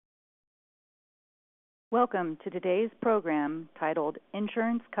Welcome to today's program titled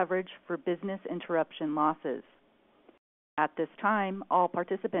Insurance Coverage for Business Interruption Losses. At this time, all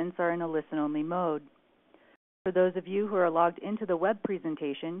participants are in a listen-only mode. For those of you who are logged into the web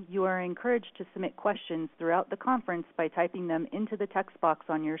presentation, you are encouraged to submit questions throughout the conference by typing them into the text box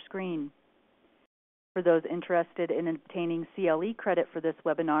on your screen. For those interested in obtaining CLE credit for this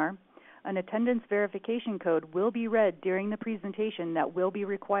webinar, an attendance verification code will be read during the presentation that will be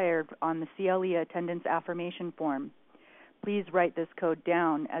required on the CLE attendance affirmation form. Please write this code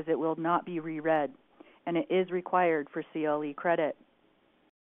down as it will not be reread, and it is required for CLE credit.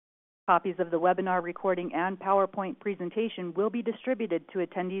 Copies of the webinar recording and PowerPoint presentation will be distributed to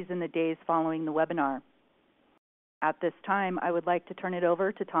attendees in the days following the webinar. At this time, I would like to turn it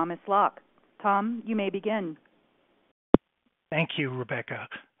over to Thomas Locke. Tom, you may begin. Thank you, Rebecca.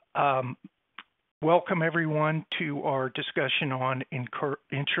 Welcome everyone to our discussion on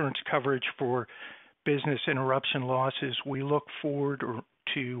insurance coverage for business interruption losses. We look forward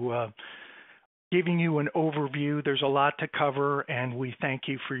to giving you an overview. There's a lot to cover, and we thank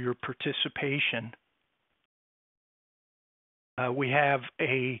you for your participation. We have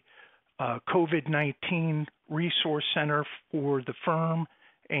a COVID-19 resource center for the firm,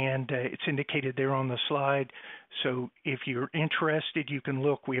 and it's indicated there on the slide. So if you're interested, you can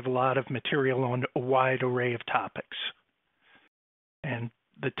look. We have a lot of material on a wide array of topics. And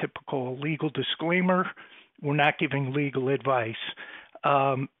the typical legal disclaimer, we're not giving legal advice.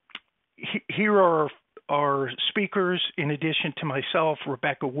 Here are our speakers. In addition to myself,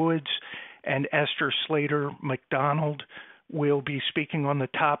 Rebecca Woods and Esther Slater McDonald will be speaking on the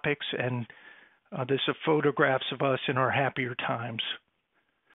topics, and this are photographs of us in our happier times.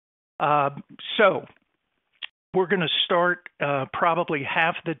 So we're going to start, probably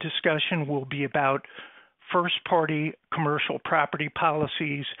half the discussion will be about first-party commercial property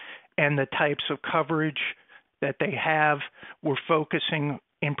policies and the types of coverage that they have. We're focusing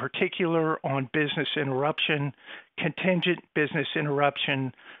in particular on business interruption, contingent business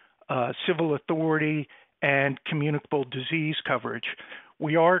interruption, civil authority, and communicable disease coverage.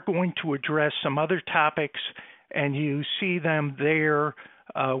 We are going to address some other topics, and you see them there.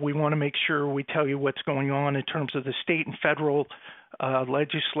 We want to make sure we tell you what's going on in terms of the state and federal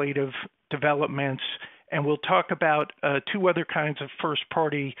legislative developments, and we'll talk about two other kinds of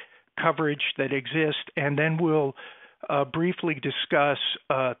first-party coverage that exist, and then we'll briefly discuss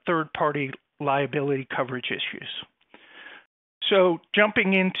third-party liability coverage issues. So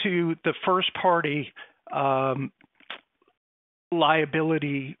jumping into the first-party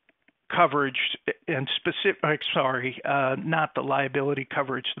liability coverage, and not the liability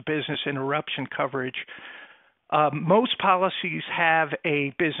coverage, the business interruption coverage. Most policies have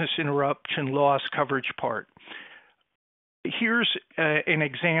a business interruption loss coverage part. Here's an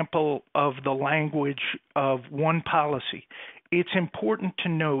example of the language of one policy. It's important to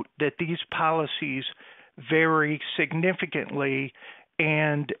note that these policies vary significantly,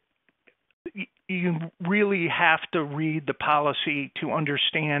 and you really have to read the policy to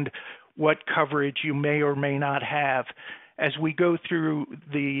understand what coverage you may or may not have. As we go through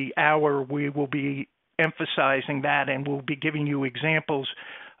the hour, we will be emphasizing that, and we'll be giving you examples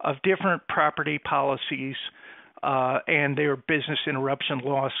of different property policies and their business interruption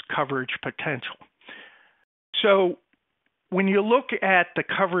loss coverage potential. So when you look at the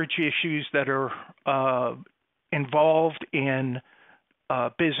coverage issues that are involved in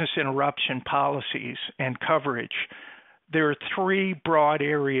business interruption policies and coverage, there are three broad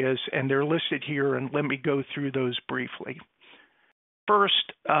areas, and they're listed here, and let me go through those briefly.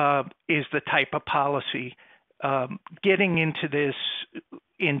 First is the type of policy. Getting into this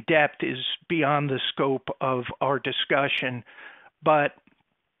in depth is beyond the scope of our discussion, but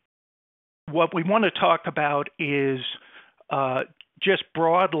what we want to talk about is just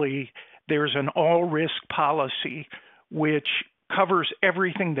broadly, there's an all-risk policy which covers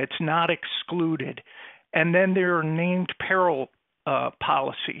everything that's not excluded. And then there are named peril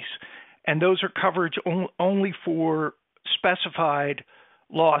policies, and those are coverage only for specified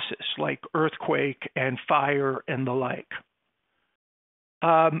losses like earthquake and fire and the like.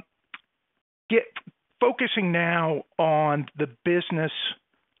 Focusing now on the business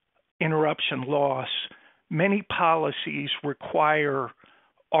interruption loss, many policies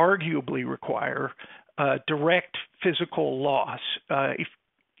arguably require direct physical loss. If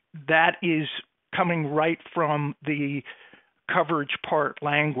that is coming right from the coverage part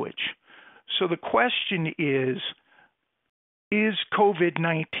language. So the question is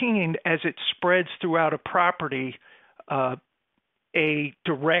COVID-19, as it spreads throughout a property, a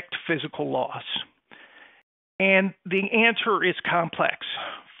direct physical loss? And the answer is complex.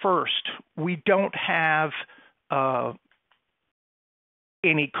 First, we don't have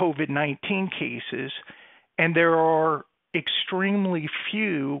any COVID-19 cases, and there are extremely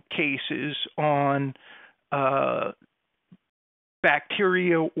few cases on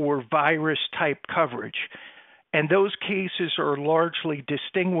bacteria or virus type coverage. And those cases are largely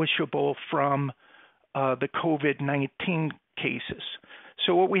distinguishable from the COVID-19 cases.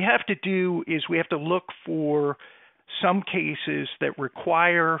 So what we have to do is we have to look for some cases that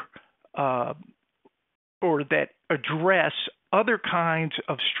require or that address other kinds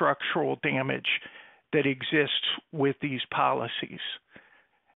of structural damage that exists with these policies.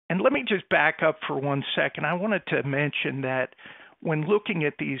 And let me just back up for 1 second. I wanted to mention that when looking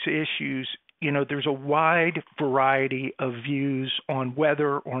at these issues, there's a wide variety of views on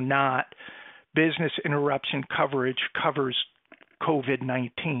whether or not business interruption coverage covers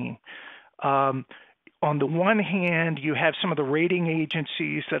COVID-19. On the one hand, you have some of the rating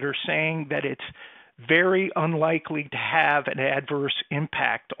agencies that are saying that it's very unlikely to have an adverse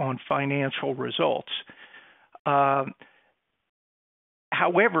impact on financial results.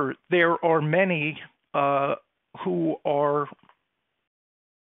 However, there are many who are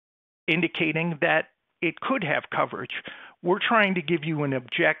indicating that it could have coverage. We're trying to give you an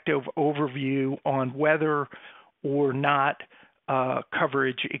objective overview on whether or not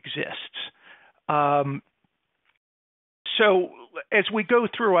coverage exists. So as we go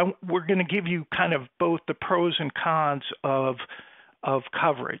through, we're going to give you kind of both the pros and cons of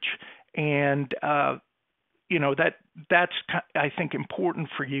coverage, and that's I think important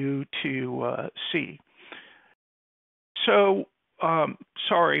for you to see. So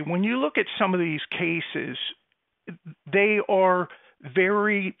when you look at some of these cases, they are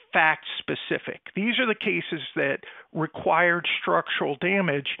very fact specific. These are the cases that required structural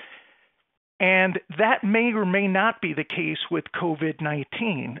damage. And that may or may not be the case with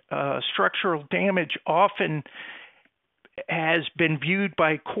COVID-19. Structural damage often has been viewed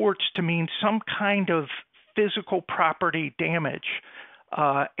by courts to mean some kind of physical property damage.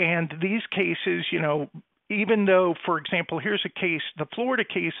 And these cases, even though, for example, here's a case, the Florida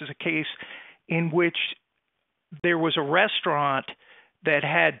case is a case in which there was a restaurant that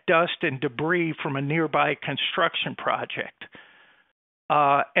had dust and debris from a nearby construction project.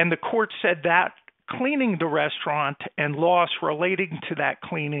 And the court said that cleaning the restaurant and loss relating to that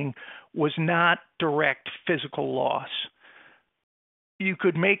cleaning was not direct physical loss. You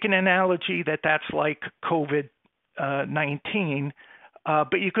could make an analogy that that's like COVID-19,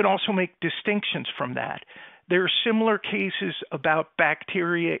 but you could also make distinctions from that. There are similar cases about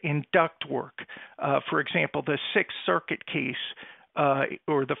bacteria in ductwork. For example, the Sixth Circuit case,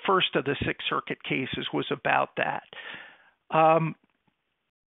 or the first of the Sixth Circuit cases, was about that.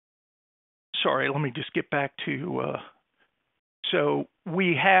 Let me just get back to, so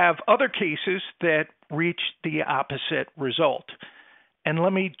we have other cases that reach the opposite result. And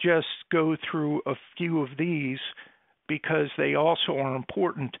let me just go through a few of these because they also are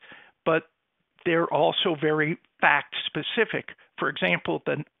important, but they're also very fact specific. For example,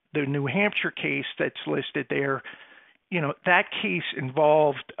 the New Hampshire case that's listed there, that case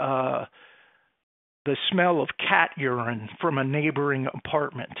involved the smell of cat urine from a neighboring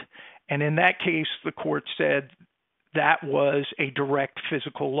apartment. And in that case, the court said that was a direct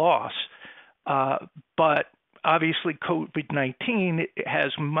physical loss. But obviously, COVID-19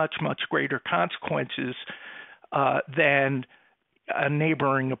 has much, much greater consequences than a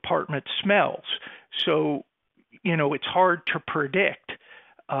neighboring apartment smells. So, it's hard to predict.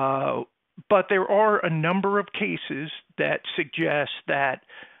 But there are a number of cases that suggest that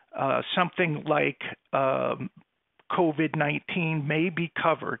something like COVID-19 may be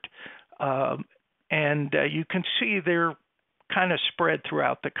covered. And you can see they're kind of spread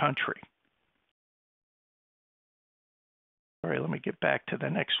throughout the country. All right, let me get back to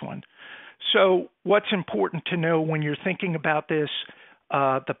the next one. So what's important to know when you're thinking about this,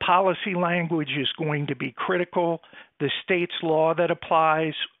 the policy language is going to be critical. The state's law that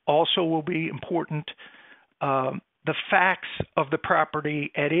applies also will be important. The facts of the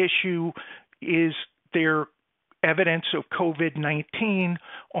property at issue, is there evidence of COVID-19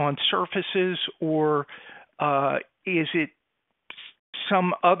 on surfaces, or is it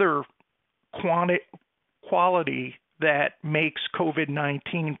some other quality that makes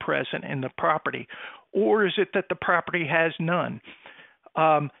COVID-19 present in the property? Or is it that the property has none?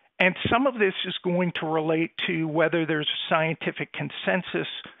 And some of this is going to relate to whether there's a scientific consensus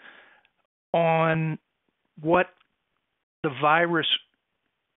on what the virus,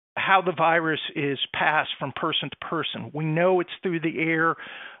 how the virus is passed from person to person. We know it's through the air,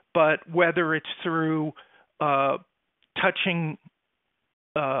 but whether it's through touching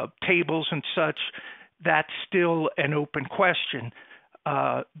tables and such, that's still an open question,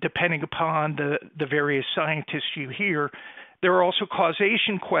 depending upon the various scientists you hear. There are also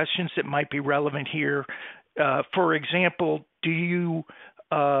causation questions that might be relevant here. For example,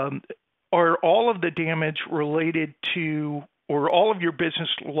 are all of the damage related to, or all of your business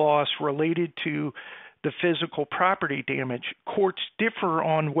loss related to the physical property damage? Courts differ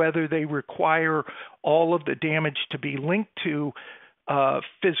on whether they require all of the damage to be linked to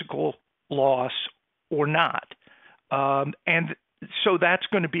physical loss or not. And so that's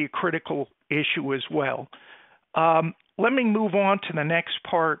going to be a critical issue as well. Let me move on to the next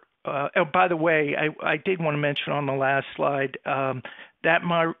part. By the way, I did want to mention on the last slide that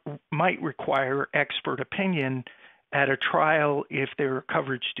might require expert opinion at a trial if there are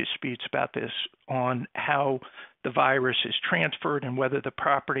coverage disputes about this on how the virus is transferred and whether the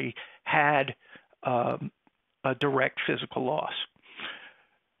property had a direct physical loss.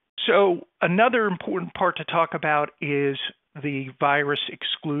 So another important part to talk about is the virus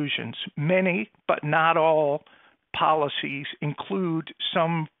exclusions. Many, but not all, policies include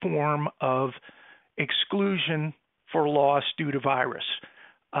some form of exclusion for loss due to virus.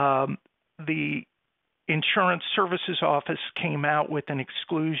 The Insurance Services Office came out with an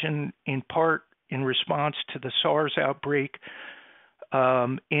exclusion in part in response to the SARS outbreak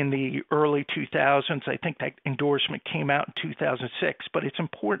in the early 2000s. I think that endorsement came out in 2006, but it's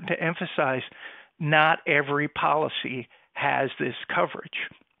important to emphasize not every policy has this coverage.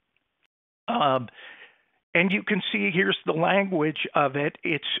 And you can see here's the language of it.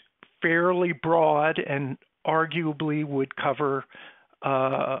 It's fairly broad and arguably would cover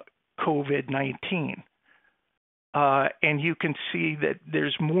COVID-19. And you can see that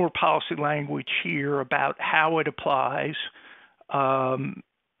there's more policy language here about how it applies. And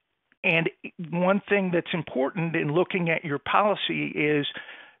one thing that's important in looking at your policy is,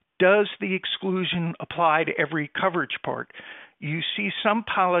 does the exclusion apply to every coverage part? You see some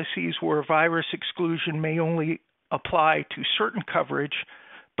policies where virus exclusion may only apply to certain coverage,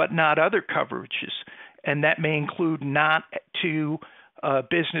 but not other coverages. And that may include not to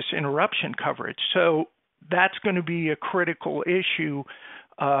business interruption coverage. So that's going to be a critical issue.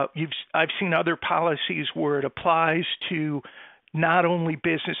 I've seen other policies where it applies to not only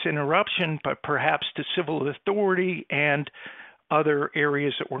business interruption, but perhaps to civil authority and other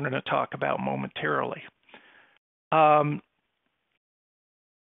areas that we're going to talk about momentarily.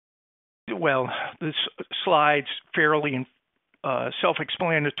 Well, this slide's fairly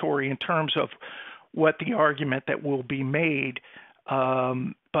self-explanatory in terms of what the argument that will be made,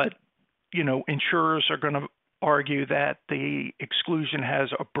 but insurers are going to argue that the exclusion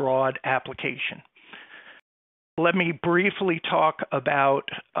has a broad application. Let me briefly talk about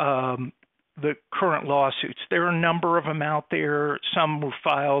the current lawsuits. There are a number of them out there. Some were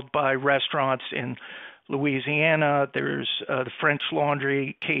filed by restaurants in Louisiana. There's the French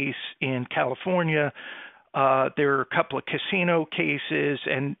Laundry case in California. There are a couple of casino cases,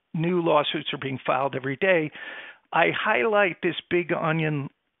 and new lawsuits are being filed every day. I highlight this Big Onion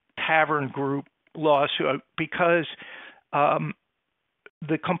Tavern Group lawsuit because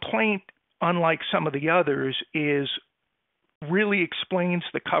the complaint, unlike some of the others, really explains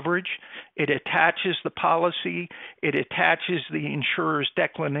the coverage. It attaches the policy. It attaches the insurer's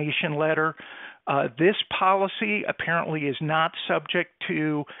declination letter. This policy apparently is not subject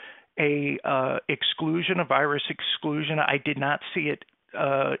to a virus exclusion. I did not see it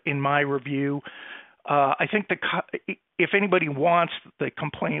in my review. I think if anybody wants the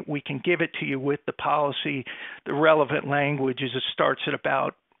complaint, we can give it to you with the policy. The relevant language it starts at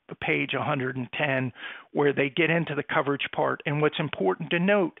about page 110, where they get into the coverage part. And what's important to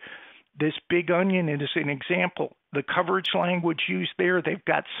note, this Big Onion is an example. The coverage language used there, they've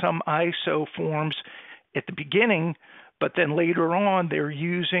got some ISO forms at the beginning, but then later on they're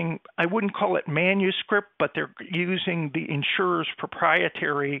using, I wouldn't call it manuscript, but they're using the insurer's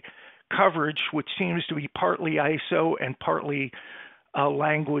proprietary coverage, which seems to be partly ISO and partly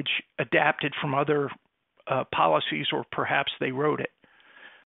language adapted from other policies, or perhaps they wrote it.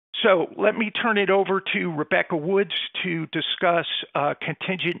 So let me turn it over to Rebecca Woods to discuss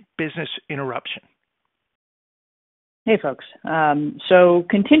contingent business interruption. Hey, folks. So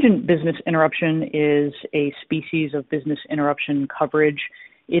contingent business interruption is a species of business interruption coverage.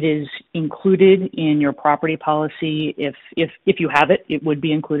 It is included in your property policy. If you have it, it would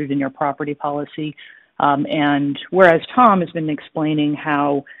be included in your property policy. And whereas Tom has been explaining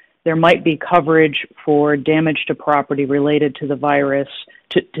how there might be coverage for damage to property related to the virus,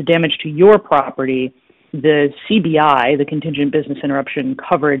 to damage to your property, the CBI, the contingent business interruption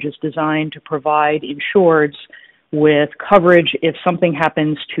coverage, is designed to provide insureds with coverage if something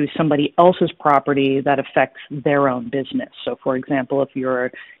happens to somebody else's property that affects their own business. So for example, if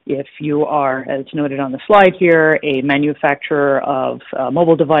you are, as noted on the slide here, a manufacturer of a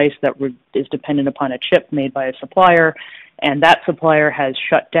mobile device that is dependent upon a chip made by a supplier, and that supplier has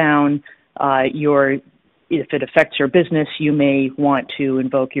shut down, if it affects your business, you may want to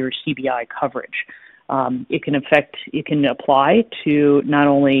invoke your CBI coverage. It can apply to not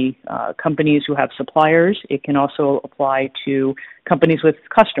only companies who have suppliers, it can also apply to companies with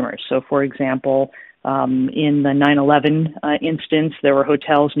customers. So for example, in the 9/11 instance, there were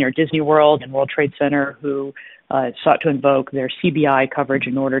hotels near Disney World and World Trade Center who sought to invoke their CBI coverage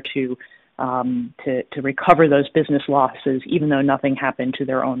in order to recover those business losses, even though nothing happened to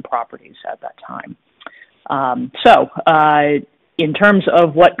their own properties at that time. In terms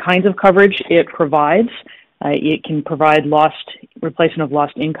of what kinds of coverage it provides, it can provide replacement of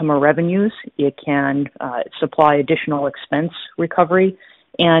lost income or revenues. It can supply additional expense recovery,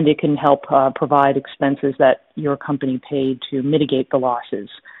 and it can help provide expenses that your company paid to mitigate the losses.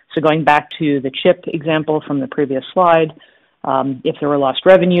 So going back to the chip example from the previous slide, if there were lost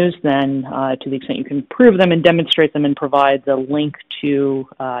revenues, then to the extent you can prove them and demonstrate them and provide the link to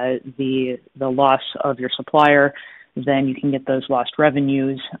the loss of your supplier, then you can get those lost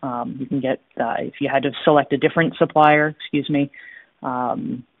revenues. You can get, if you had to select a different supplier,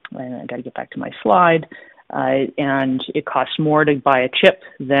 and I got to get back to my slide, and it costs more to buy a chip,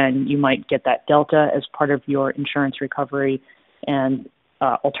 then you might get that delta as part of your insurance recovery. And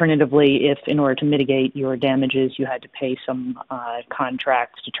alternatively, if in order to mitigate your damages, you had to pay some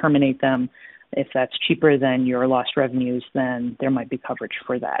contracts to terminate them, if that's cheaper than your lost revenues, then there might be coverage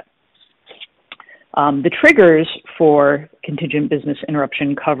for that. The triggers for contingent business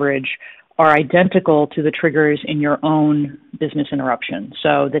interruption coverage are identical to the triggers in your own business interruption.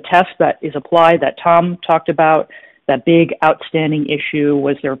 So the test that is applied that Tom talked about, that big outstanding issue,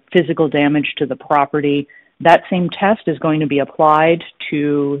 was there physical damage to the property? That same test is going to be applied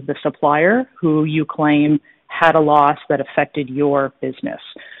to the supplier who you claim had a loss that affected your business.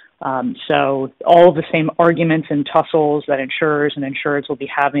 So all of the same arguments and tussles that insurers and insureds will be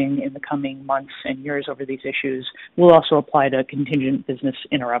having in the coming months and years over these issues will also apply to contingent business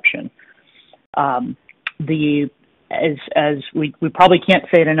interruption. As we probably can't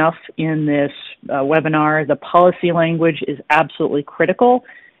say it enough in this webinar, the policy language is absolutely critical.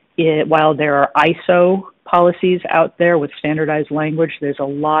 While there are ISO policies out there with standardized language, there's a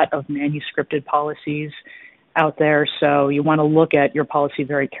lot of manuscripted policies out there, so you want to look at your policy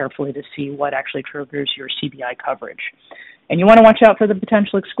very carefully to see what actually triggers your CBI coverage. And you want to watch out for the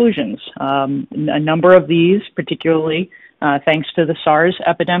potential exclusions. A number of these, particularly thanks to the SARS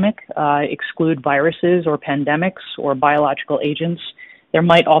epidemic, exclude viruses or pandemics or biological agents. There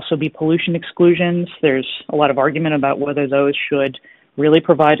might also be pollution exclusions. There's a lot of argument about whether those should really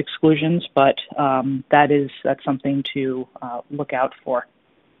provide exclusions, but that's something to look out for.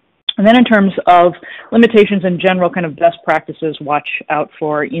 And then in terms of limitations and general kind of best practices watch out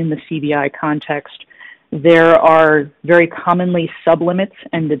for in the CBI context, there are very commonly sublimits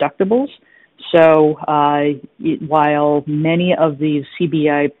and deductibles. So while many of these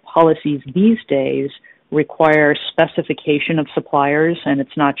CBI policies these days require specification of suppliers, and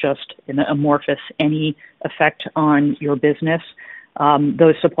it's not just an amorphous any effect on your business,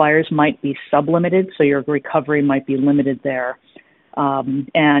 those suppliers might be sublimited, so your recovery might be limited there.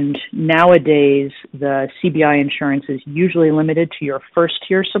 And nowadays, the CBI insurance is usually limited to your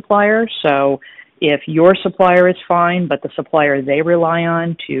first-tier supplier. So if your supplier is fine, but the supplier they rely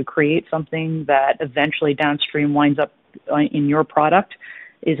on to create something that eventually downstream winds up in your product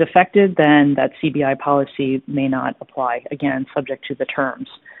is affected, then that CBI policy may not apply, again, subject to the terms.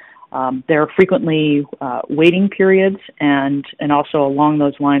 There are frequently waiting periods, and also along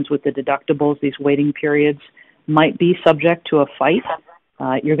those lines with the deductibles, these waiting periods might be subject to a fight.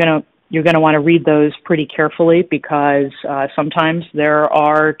 You're going to want to read those pretty carefully because sometimes there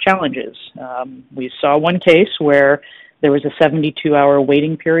are challenges. We saw one case where there was a 72-hour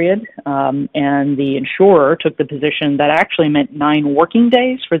waiting period, and the insurer took the position that actually meant 9 working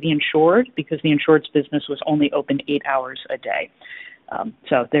days for the insured because the insured's business was only open 8 hours a day.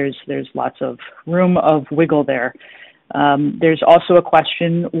 So there's lots of room of wiggle there. There's also a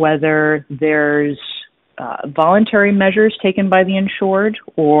question whether there's voluntary measures taken by the insured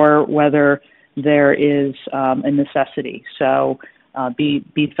or whether there is a necessity. So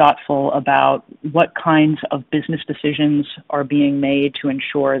be thoughtful about what kinds of business decisions are being made to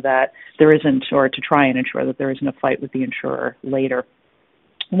ensure that there isn't, or to try and ensure that there isn't a fight with the insurer later.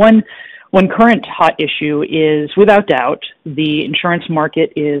 One current hot issue is, without doubt, the insurance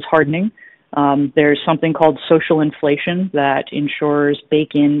market is hardening. There's something called social inflation that insurers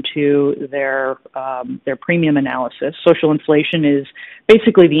bake into their premium analysis. Social inflation is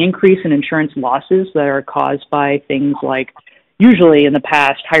basically the increase in insurance losses that are caused by things like, usually in the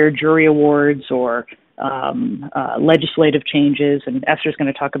past, higher jury awards or legislative changes, and Esther's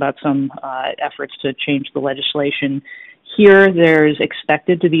going to talk about some efforts to change the legislation. Here, there's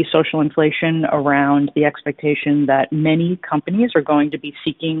expected to be social inflation around the expectation that many companies are going to be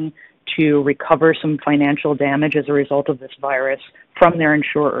seeking to recover some financial damage as a result of this virus from their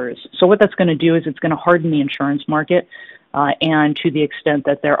insurers. So what that's going to do is it's going to harden the insurance market, and to the extent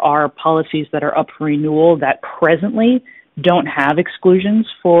that there are policies that are up for renewal that presently don't have exclusions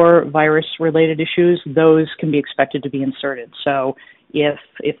for virus-related issues, those can be expected to be inserted. So if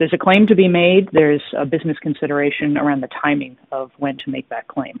there's a claim to be made, there's a business consideration around the timing of when to make that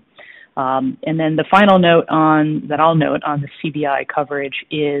claim. And then the final note that I'll note on the CBI coverage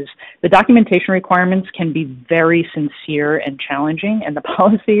is the documentation requirements can be very sincere and challenging, and the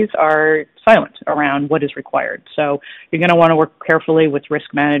policies are silent around what is required. So you're going to want to work carefully with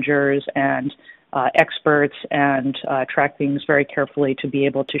risk managers and experts and track things very carefully to be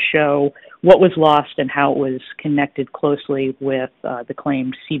able to show what was lost and how it was connected closely with the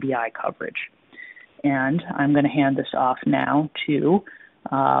claimed CBI coverage. And I'm going to hand this off now to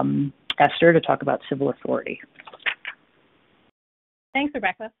Esther to talk about civil authority. Thanks,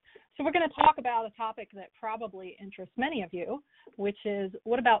 Rebecca. So we're going to talk about a topic that probably interests many of you, which is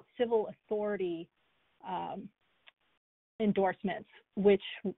what about civil authority endorsements, which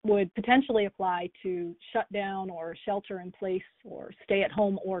would potentially apply to shut down or shelter in place or stay at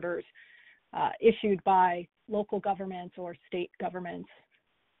home orders issued by local governments or state governments.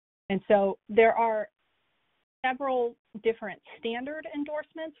 And so there are several different standard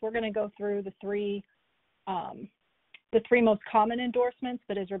endorsements. We're going to go through the three most common endorsements,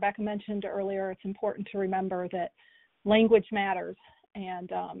 but as Rebecca mentioned earlier, it's important to remember that language matters,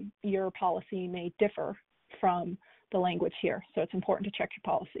 and your policy may differ from the language here, so it's important to check your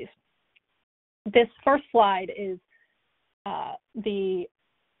policies. This first slide is the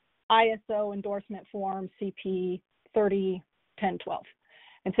ISO endorsement form CP 301012.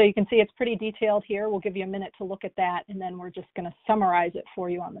 And so you can see it's pretty detailed here. We'll give you a minute to look at that, and then we're just going to summarize it for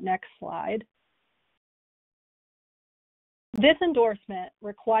you on the next slide. This endorsement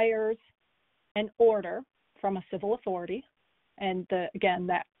requires an order from a civil authority, and again,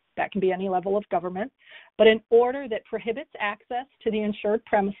 that can be any level of government, but an order that prohibits access to the insured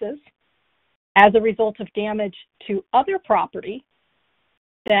premises as a result of damage to other property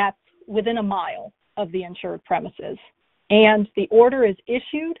that's within a mile of the insured premises. And the order is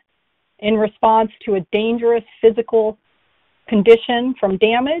issued in response to a dangerous physical condition from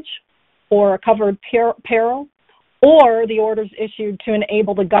damage or a covered peril, or the order is issued to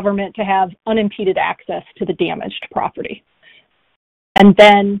enable the government to have unimpeded access to the damaged property. And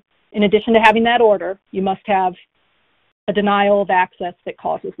then, in addition to having that order, you must have a denial of access that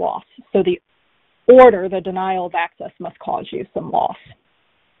causes loss. So the order, the denial of access, must cause you some loss.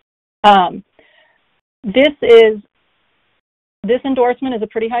 This endorsement is a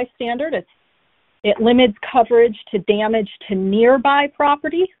pretty high standard. It limits coverage to damage to nearby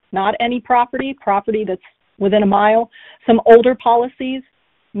property, not any property that's within a mile. Some older policies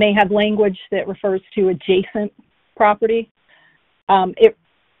may have language that refers to adjacent property. It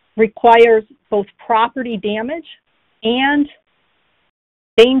requires both property damage and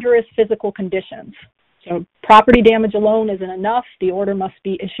dangerous physical conditions. So property damage alone isn't enough. The order must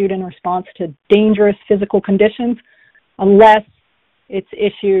be issued in response to dangerous physical conditions unless it's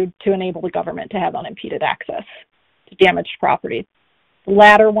issued to enable the government to have unimpeded access to damaged property. The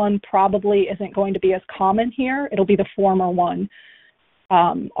latter one probably isn't going to be as common here. It'll be the former one,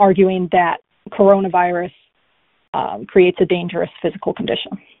 arguing that coronavirus creates a dangerous physical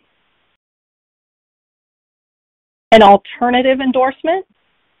condition. An alternative endorsement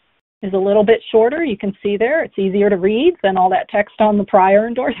is a little bit shorter. You can see there, it's easier to read than all that text on the prior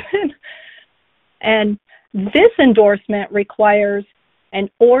endorsement. And this endorsement requires an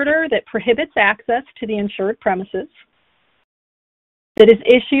order that prohibits access to the insured premises that is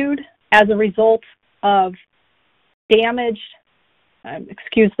issued as a result of damage,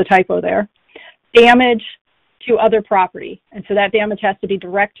 excuse the typo there, damage to other property. And so that damage has to be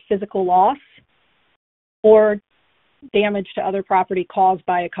direct physical loss or damage to other property caused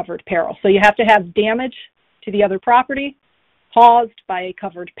by a covered peril. So you have to have damage to the other property caused by a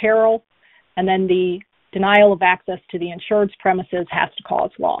covered peril, and then the denial of access to the insured's premises has to cause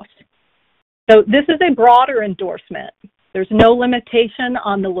loss. So this is a broader endorsement. There's no limitation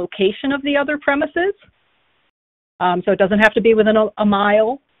on the location of the other premises. So it doesn't have to be within a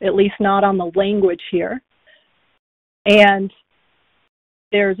mile at least not on the language here. And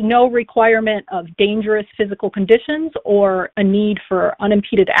there's no requirement of dangerous physical conditions or a need for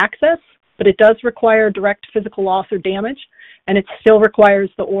unimpeded access, but it does require direct physical loss or damage, and it still requires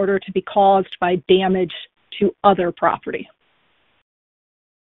the order to be caused by damage to other property.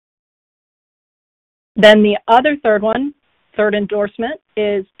 Then the other third endorsement,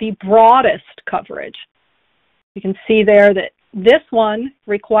 is the broadest coverage. You can see there that this one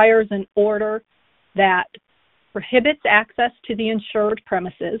requires an order that prohibits access to the insured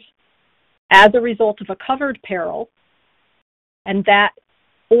premises as a result of a covered peril, and that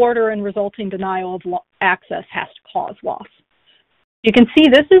order and resulting denial of access has to cause loss. You can see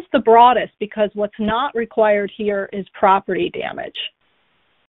this is the broadest because what's not required here is property damage.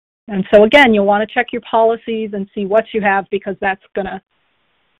 And so again, you'll want to check your policies and see what you have because that's going to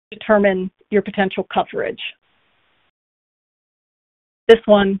determine your potential coverage. This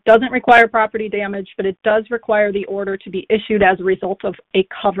one doesn't require property damage, but it does require the order to be issued as a result of a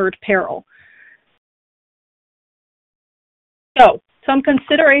covered peril. So, some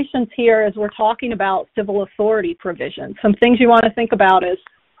considerations here as we're talking about civil authority provisions. Some things you want to think about is,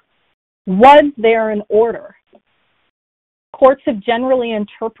 was there an order? Courts have generally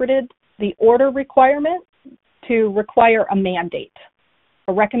interpreted the order requirement to require a mandate.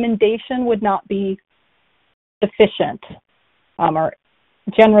 A recommendation would not be sufficient, or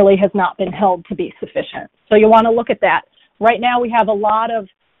generally has not been held to be sufficient. So you want to look at that. Right now we have a lot of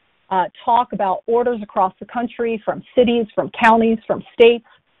talk about orders across the country from cities, from counties, from states,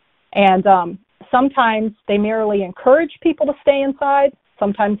 and sometimes they merely encourage people to stay inside,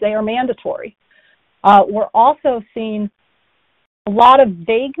 sometimes they are mandatory. We're also seeing a lot of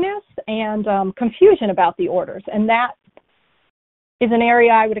vagueness and confusion about the orders, and that is an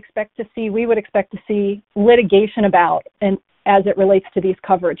area we would expect to see litigation about and as it relates to these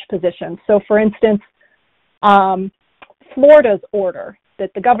coverage positions. So for instance, Florida's order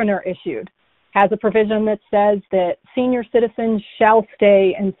that the governor issued has a provision that says that senior citizens shall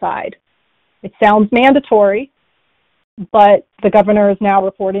stay inside. It sounds mandatory, but the governor is now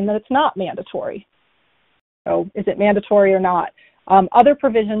reporting that it's not mandatory. So is it mandatory or not? Other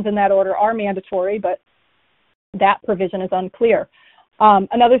provisions in that order are mandatory, but that provision is unclear.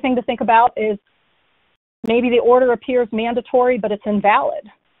 Another thing to think about is maybe the order appears mandatory, but it's invalid.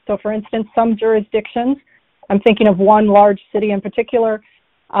 So for instance, some jurisdictions, I'm thinking of one large city in particular,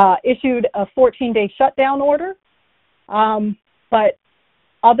 issued a 14-day shutdown order, but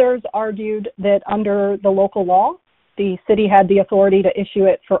others argued that under the local law, the city had the authority to issue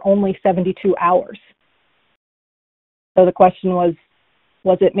it for only 72 hours. So the question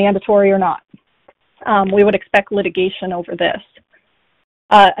was it mandatory or not? We would expect litigation over this.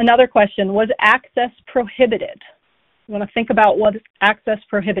 Another question, was access prohibited? You want to think about what is access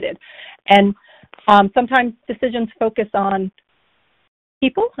prohibited. And sometimes decisions focus on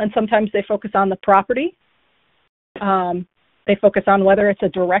people, and sometimes they focus on the property. They focus on whether it's a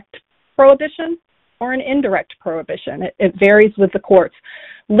direct prohibition or an indirect prohibition. It varies with the courts.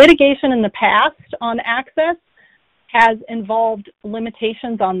 Litigation in the past on access has involved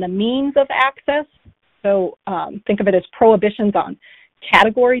limitations on the means of access. So think of it as prohibitions on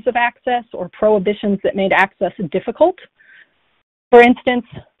categories of access or prohibitions that made access difficult. For instance,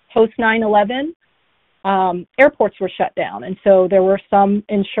 post 9/11, airports were shut down, and so there were some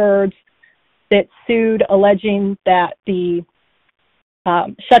insureds that sued alleging that the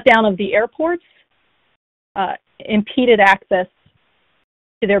shutdown of the airports impeded access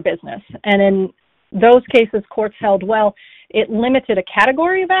to their business. And in those cases, courts held, well, it limited a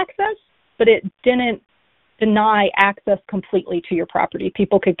category of access, but it didn't deny access completely to your property.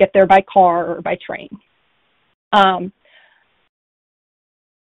 People could get there by car or by train.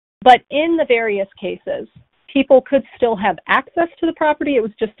 But in the various cases, people could still have access to the property. It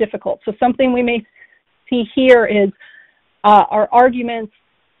was just difficult. So something we may see here is our arguments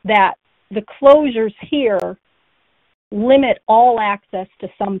that the closures here limit all access to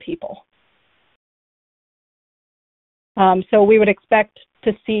some people. So we would expect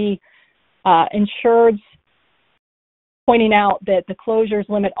to see insureds pointing out that the closures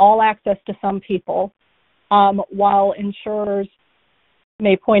limit all access to some people, while insurers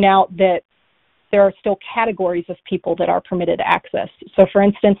may point out that there are still categories of people that are permitted access. So for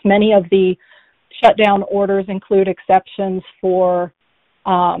instance, many of the shutdown orders include exceptions for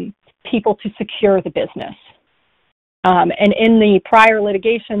people to secure the business. And in the prior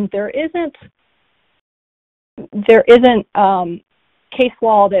litigation, there isn't case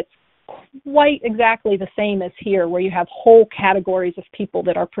law that's quite exactly the same as here, where you have whole categories of people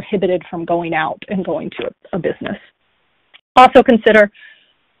that are prohibited from going out and going to a business. Also consider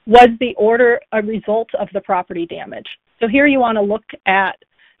was the order a result of the property damage? So here you want to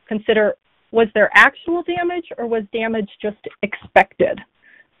consider, was there actual damage or was damage just expected?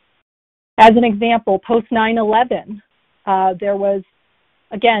 As an example, post 9/11, there was,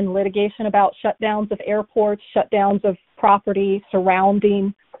 again, litigation about shutdowns of airports, shutdowns of property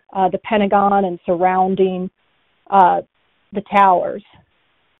surrounding the Pentagon and surrounding the towers.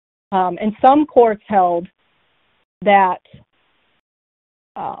 And some courts held that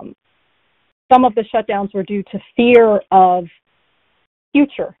some of the shutdowns were due to fear of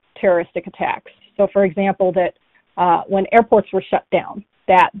future terroristic attacks. So, for example, that when airports were shut down,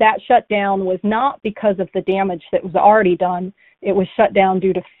 that shutdown was not because of the damage that was already done. It was shut down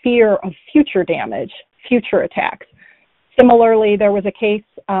due to fear of future damage, future attacks. Similarly, there was a case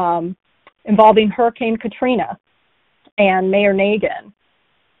involving Hurricane Katrina and Mayor Nagin,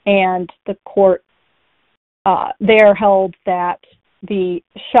 and the court there held that the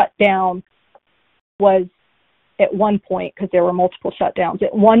shutdown was at one point, because there were multiple shutdowns,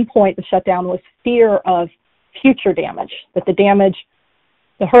 at one point the shutdown was fear of future damage, that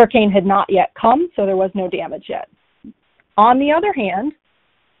the hurricane had not yet come, so there was no damage yet. On the other hand,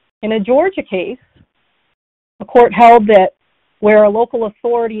 in a Georgia case, the court held that where a local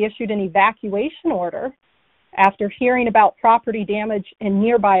authority issued an evacuation order after hearing about property damage in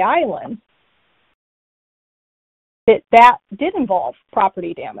nearby islands, that did involve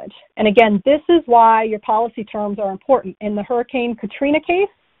property damage. And again, this is why your policy terms are important. In the Hurricane Katrina case,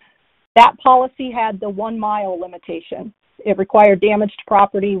 that policy had the 1 mile limitation. It required damage to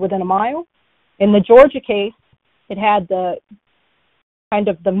property within a mile. In the Georgia case, it had the kind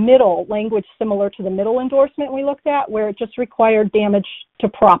of the middle language similar to the middle endorsement we looked at, where it just required damage to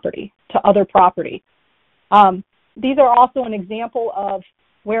property, to other property. These are also an example of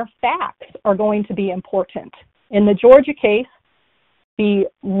where facts are going to be important. In the Georgia case, the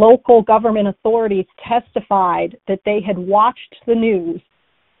local government authorities testified that they had watched the news,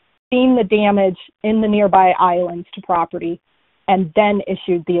 seen the damage in the nearby islands to property, and then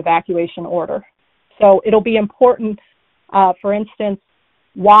issued the evacuation order. So it'll be important, for instance,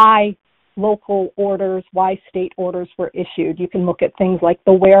 why local orders, why state orders were issued. You can look at things like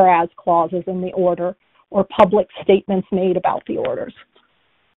the whereas clauses in the order or public statements made about the orders.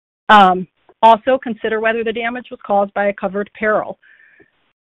 Also consider whether the damage was caused by a covered peril.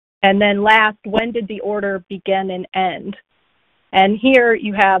 And then last, when did the order begin and end? And here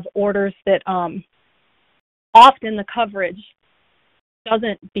you have orders that often the coverage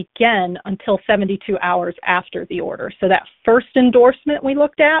doesn't begin until 72 hours after the order. So that first endorsement we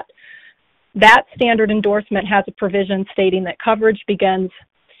looked at, that standard endorsement has a provision stating that coverage begins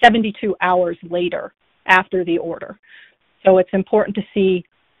 72 hours later after the order. So it's important to see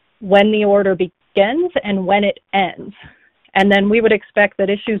when the order begins and when it ends. And then we would expect that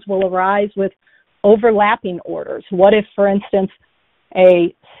issues will arise with overlapping orders. What if, for instance,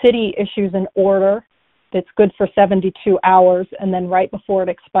 a city issues an order that's good for 72 hours, and then right before it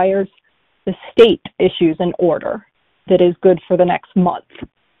expires, the state issues an order that is good for the next month?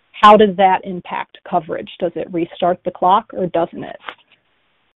 How does that impact coverage? Does it restart the clock or doesn't it?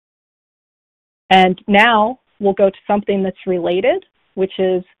 And now we'll go to something that's related, which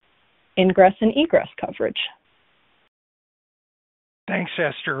is ingress and egress coverage. Thanks,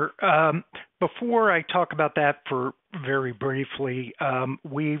 Esther. Before I talk about that for very briefly,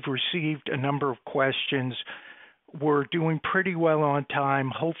 we've received a number of questions. We're doing pretty well on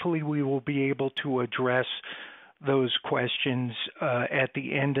time. Hopefully we will be able to address those questions at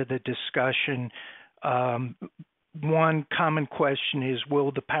the end of the discussion. One common question is,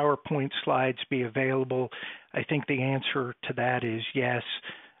 will the PowerPoint slides be available? I think the answer to that is yes.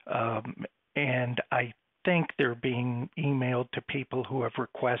 And I think they're being emailed to people who have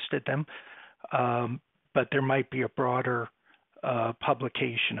requested them, but there might be a broader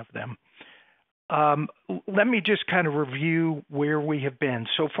publication of them. Let me just kind of review where we have been.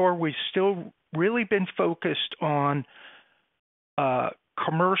 So far, we've still really been focused on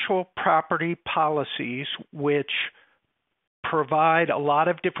commercial property policies, which provide a lot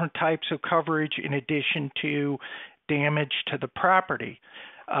of different types of coverage in addition to damage to the property.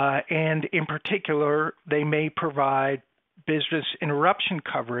 And in particular, they may provide business interruption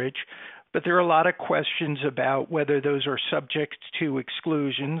coverage, but there are a lot of questions about whether those are subject to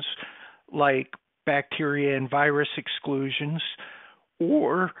exclusions like bacteria and virus exclusions,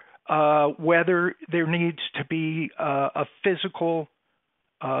 or whether there needs to be a physical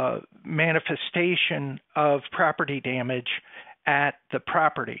manifestation of property damage at the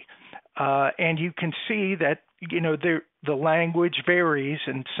property. And you can see that, the language varies,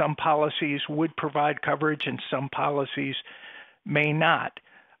 and some policies would provide coverage and some policies may not.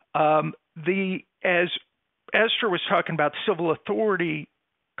 As Esther was talking about civil authority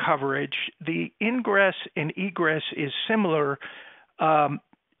coverage, the ingress and egress is similar.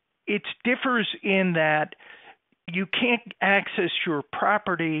 It differs in that you can't access your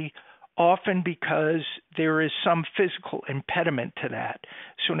property often because there is some physical impediment to that.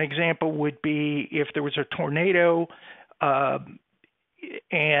 So an example would be if there was a tornado and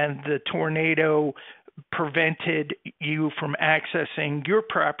the tornado prevented you from accessing your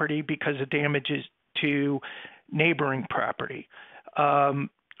property because of damages to neighboring property.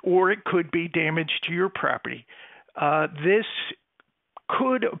 Or it could be damage to your property. This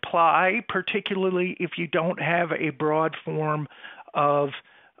could apply particularly if you don't have a broad form of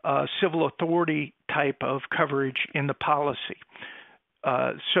civil authority type of coverage in the policy.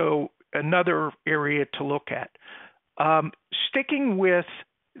 So another area to look at. Sticking with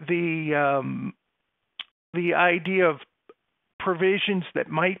the idea of provisions that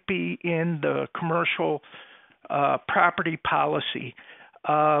might be in the commercial property policy,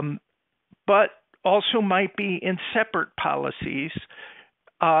 but also might be in separate policies,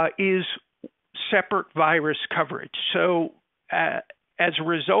 is separate virus coverage. So as a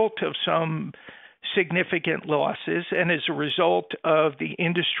result of some significant losses and as a result of the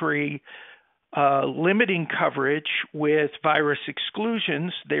industry limiting coverage with virus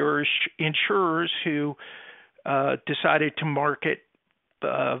exclusions, there are insurers who decided to market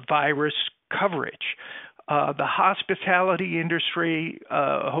virus coverage. The hospitality industry,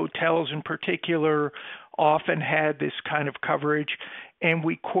 hotels in particular, often had this kind of coverage, and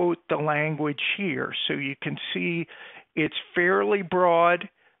we quote the language here. So you can see it's fairly broad.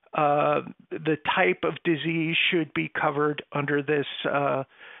 The type of disease should be covered under this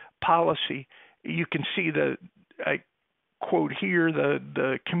policy. You can see I quote here,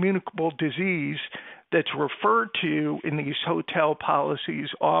 the communicable disease that's referred to in these hotel policies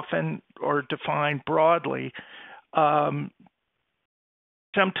often are defined broadly. Sometimes,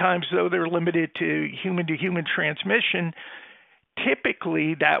 though, they're limited to human transmission.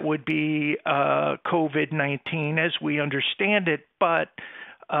 Typically, that would be COVID-19 as we understand it, but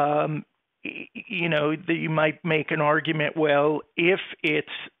you might make an argument, well, if it's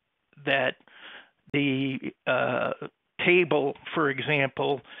that the table, for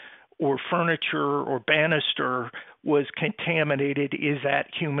example, or furniture or banister was contaminated, is that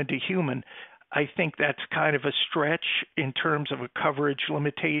human to human? I think that's kind of a stretch in terms of a coverage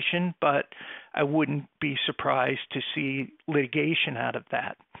limitation, but I wouldn't be surprised to see litigation out of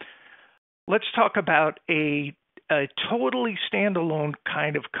that. Let's talk about a totally standalone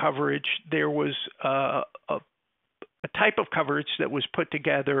kind of coverage. There was a type of coverage that was put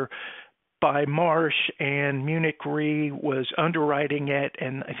together by Marsh, and Munich Re was underwriting it,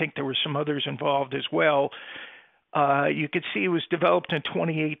 and I think there were some others involved as well. You could see it was developed in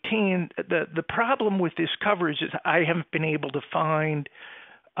 2018. The problem with this coverage is I haven't been able to find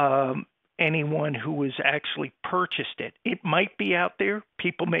anyone who has actually purchased it. It might be out there.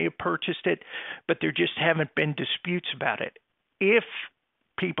 People may have purchased it, but there just haven't been disputes about it. If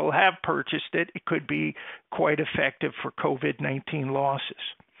people have purchased it, it could be quite effective for COVID-19 losses.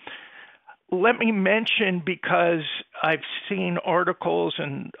 Let me mention, because I've seen articles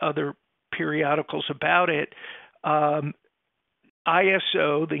and other periodicals about it, ISO,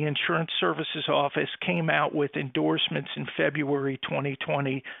 the Insurance Services Office, came out with endorsements in February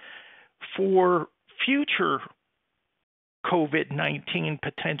 2020 for future COVID-19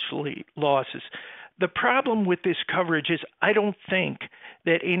 potentially losses. The problem with this coverage is I don't think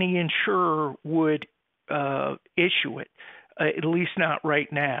that any insurer would issue it. At least not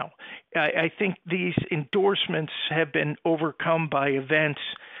right now. I think these endorsements have been overcome by events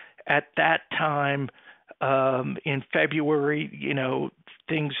at that time in February.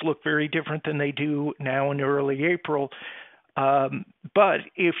 Things look very different than they do now in early April. But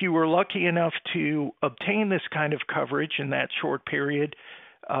if you were lucky enough to obtain this kind of coverage in that short period,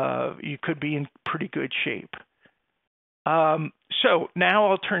 you could be in pretty good shape. So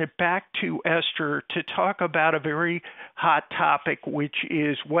now I'll turn it back to Esther to talk about a very hot topic, which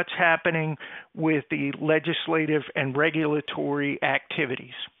is what's happening with the legislative and regulatory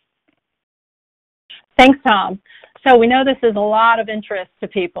activities. Thanks, Tom. So we know this is a lot of interest to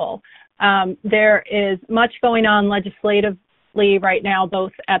people. There is much going on legislatively right now,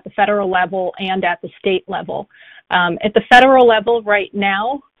 both at the federal level and at the state level. At the federal level right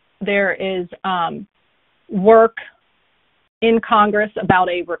now, there is work in Congress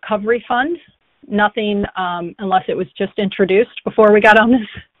about a recovery fund. Nothing, unless it was just introduced before we got on this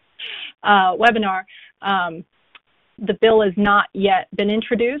webinar. The bill has not yet been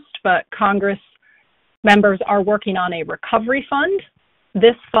introduced, but Congress members are working on a recovery fund.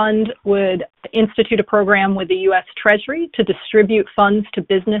 this fund would institute a program with the U.S. Treasury to distribute funds to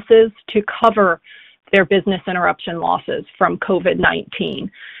businesses to cover their business interruption losses from COVID-19.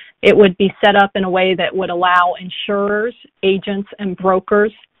 It would be set up in a way that would allow insurers, agents, and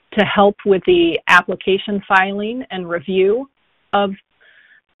brokers to help with the application filing and review of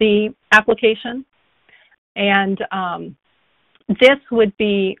the application. And this would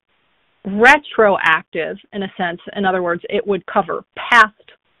be retroactive in a sense. In other words, it would cover past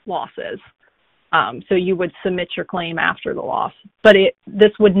losses. So you would submit your claim after the loss. But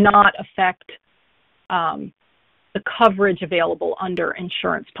this would not affect the coverage available under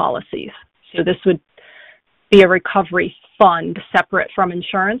insurance policies. So this would be a recovery fund separate from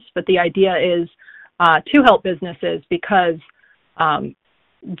insurance, but the idea is to help businesses because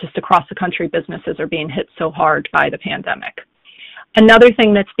just across the country, businesses are being hit so hard by the pandemic. Another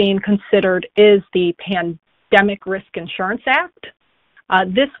thing that's being considered is the Pandemic Risk Insurance Act.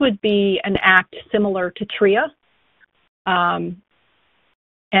 This would be an act similar to TRIA, and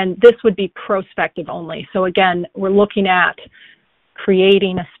this would be prospective only. So again, we're looking at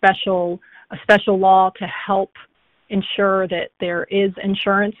creating a special law to help ensure that there is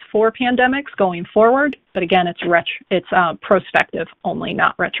insurance for pandemics going forward. But again, it's prospective only,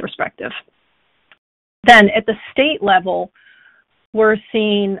 not retrospective. Then at the state level, we're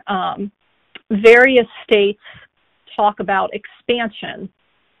seeing various states talk about expansion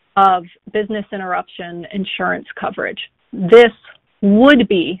of business interruption insurance coverage. This would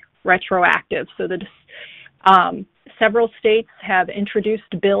be retroactive. So several states have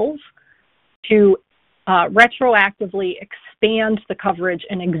introduced bills to retroactively expand the coverage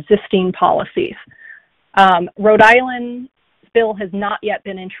in existing policies. Rhode Island's bill has not yet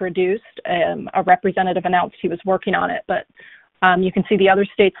been introduced. A representative announced he was working on it, but you can see the other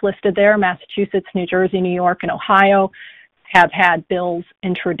states listed there. Massachusetts, New Jersey, New York, and Ohio have had bills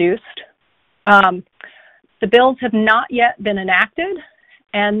introduced. The bills have not yet been enacted,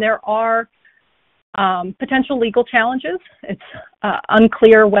 and there are potential legal challenges. It's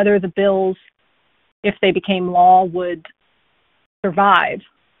unclear whether the bills, if they became law, would survive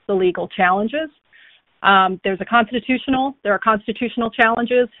the legal challenges. There are constitutional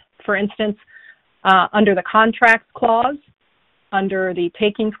challenges, for instance, under the Contracts Clause, under the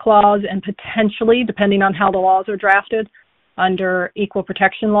Takings Clause, and potentially, depending on how the laws are drafted, under equal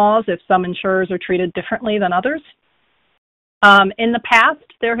protection laws if some insurers are treated differently than others. In the past,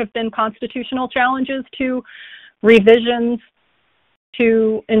 there have been constitutional challenges to revisions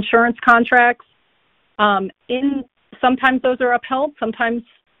to insurance contracts. Sometimes those are upheld, sometimes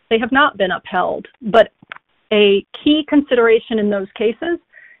they have not been upheld. But a key consideration in those cases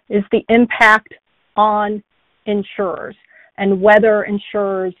is the impact on insurers and whether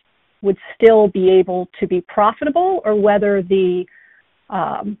insurers would still be able to be profitable or whether the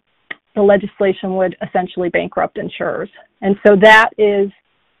legislation would essentially bankrupt insurers. And so that is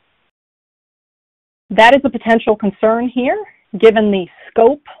a potential concern here, given the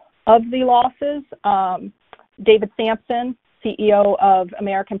scope of the losses. David Sampson, CEO of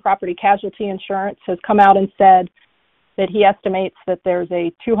American Property Casualty Insurance, has come out and said that he estimates that there's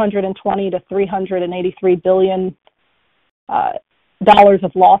a $220 to $383 billion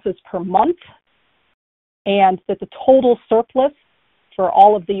of losses per month, and that the total surplus for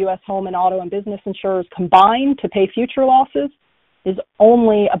all of the U.S. home and auto and business insurers combined to pay future losses is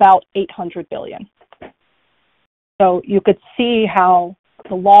only about $800 billion. So you could see how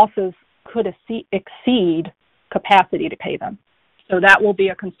the losses could exceed capacity to pay them. So that will be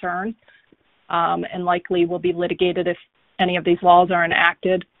a concern and likely will be litigated if any of these laws are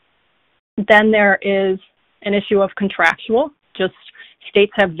enacted. Then there is an issue of contractual. Just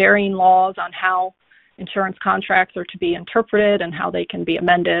states have varying laws on how insurance contracts are to be interpreted and how they can be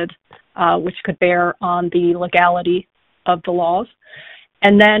amended, which could bear on the legality of the laws.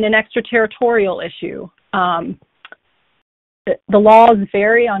 And then an extraterritorial issue. The laws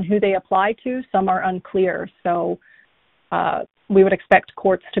vary on who they apply to. Some are unclear. So we would expect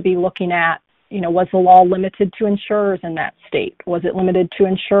courts to be looking at, was the law limited to insurers in that state? Was it limited to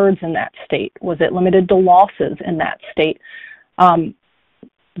insureds in that state? Was it limited to losses in that state?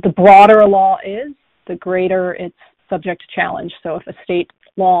 The broader a law is, the greater it's subject to challenge. So if a state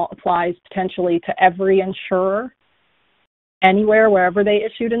law applies potentially to every insurer anywhere, wherever they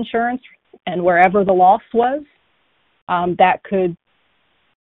issued insurance and wherever the loss was, that could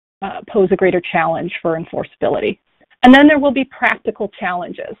pose a greater challenge for enforceability. And then there will be practical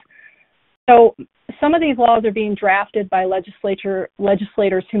challenges. So some of these laws are being drafted by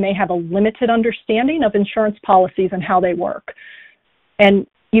legislators who may have a limited understanding of insurance policies and how they work. And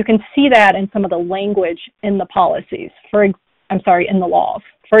you can see that in some of the language in the policies. For in the laws.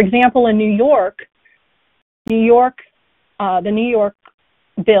 For example, in New York, the New York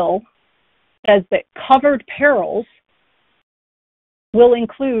bill says that covered perils will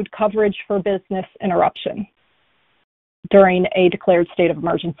include coverage for business interruption during a declared state of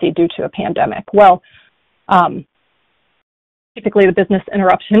emergency due to a pandemic. Well, typically the business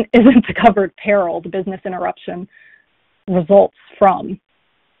interruption isn't a covered peril. The business interruption results from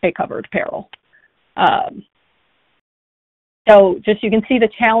a covered peril. So just you can see the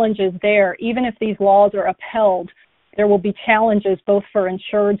challenges there. Even if these laws are upheld, there will be challenges both for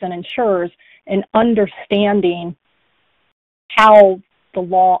insureds and insurers in understanding how the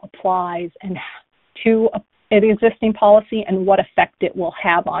law applies and to an existing policy and what effect it will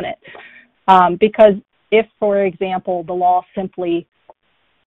have on it. Because if, for example, the law simply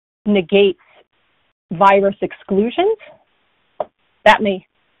negates virus exclusions, that may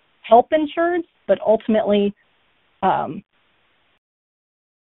help insureds, but ultimately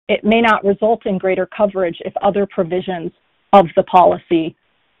it may not result in greater coverage if other provisions of the policy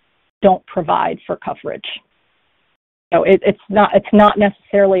don't provide for coverage. So it's not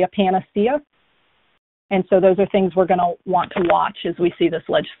necessarily a panacea. And so those are things we're going to want to watch as we see this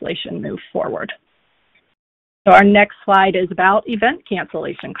legislation move forward. So our next slide is about event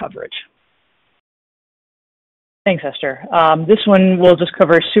cancellation coverage. Thanks, Esther. This one we'll just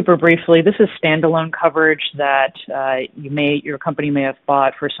cover super briefly. This is standalone coverage that your company may have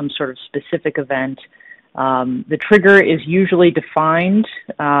bought for some sort of specific event. The trigger is usually defined,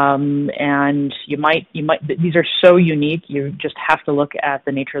 and these are so unique, you just have to look at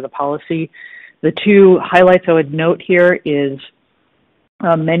the nature of the policy. The two highlights I would note here is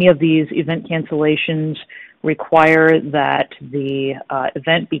many of these event cancellations require that the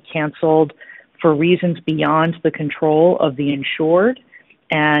event be canceled for reasons beyond the control of the insured.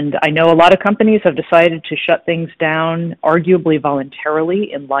 And I know a lot of companies have decided to shut things down, arguably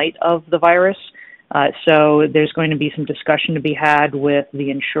voluntarily, in light of the virus. So there's going to be some discussion to be had with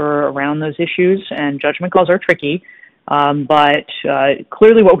the insurer around those issues, and judgment calls are tricky. But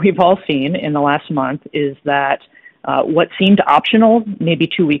clearly what we've all seen in the last month is that what seemed optional maybe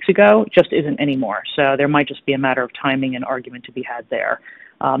 2 weeks ago just isn't anymore. So there might just be a matter of timing and argument to be had there.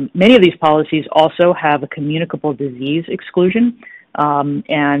 Many of these policies also have a communicable disease exclusion,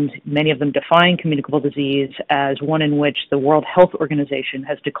 and many of them define communicable disease as one in which the World Health Organization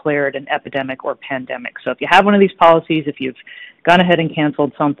has declared an epidemic or pandemic. So if you have one of these policies, if you've gone ahead and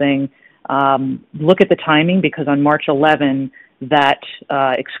canceled something, look at the timing, because on March 11, that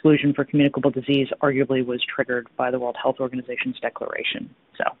exclusion for communicable disease arguably was triggered by the World Health Organization's declaration.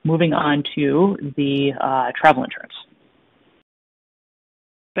 So moving on to the travel insurance.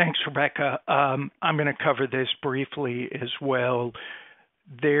 Thanks, Rebecca. I'm going to cover this briefly as well.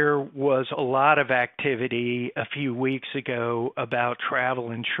 There was a lot of activity a few weeks ago about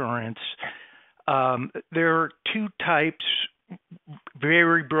travel insurance. There are two types,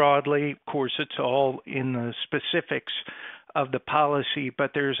 very broadly. Of course, it's all in the specifics of the policy,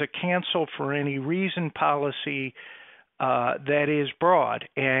 but there's a cancel for any reason policy that is broad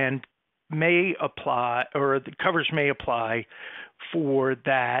and may apply, or the covers may apply for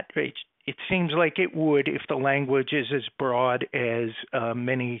that. It seems like it would if the language is as broad as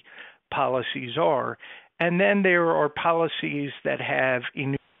many policies are. And then there are policies that have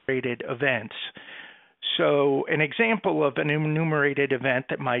enumerated events. So an example of an enumerated event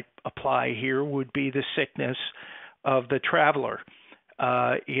that might apply here would be the sickness of the traveler.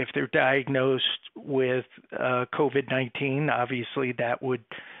 If they're diagnosed with COVID-19, obviously that would,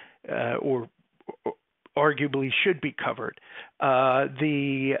 or arguably should be covered. If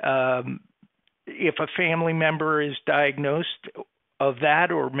a family member is diagnosed of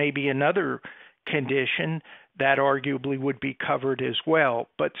that or maybe another condition, that arguably would be covered as well.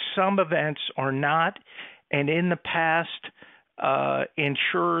 But some events are not, and in the past, some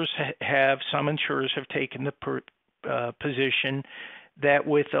insurers have taken the position that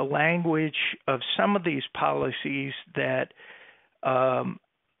with the language of some of these policies that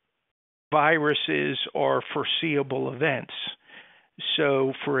viruses are foreseeable events.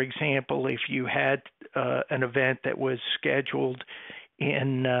 So, for example, if you had an event that was scheduled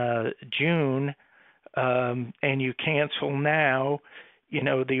in June and you cancel now,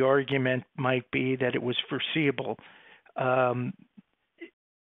 the argument might be that it was foreseeable.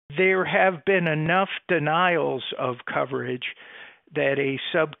 There have been enough denials of coverage that a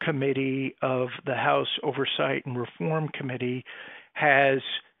subcommittee of the House Oversight and Reform Committee has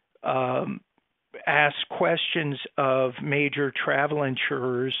asked questions of major travel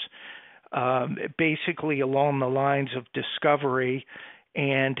insurers, basically along the lines of discovery,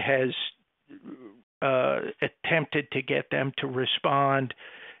 and has attempted to get them to respond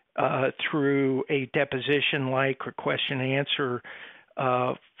through a deposition-like or question-and-answer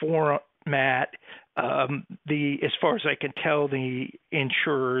format. As far as I can tell, the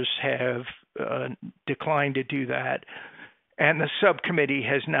insurers have declined to do that, and the subcommittee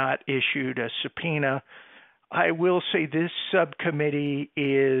has not issued a subpoena. I will say this subcommittee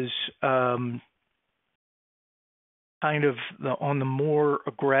is kind of on the more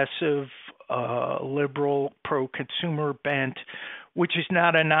aggressive, liberal, pro-consumer bent, which is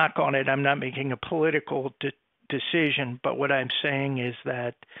not a knock on it. I'm not making a political decision, but what I'm saying is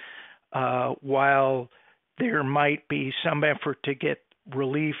that while there might be some effort to get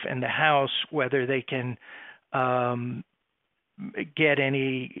relief in the House, whether they can get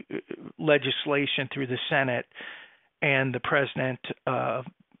any legislation through the Senate and the president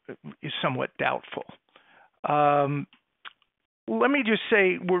is somewhat doubtful. Let me just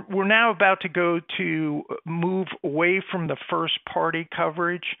say we're now about to go to move away from the first party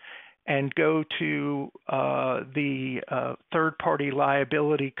coverage and go to the third party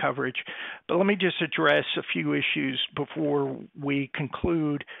liability coverage. But let me just address a few issues before we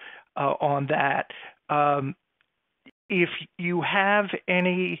conclude on that. If you have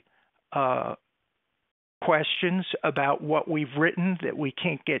any questions about what we've written that we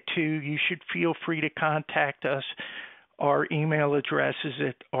can't get to, you should feel free to contact us. Our email addresses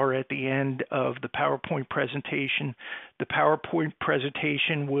are at the end of the PowerPoint presentation. The PowerPoint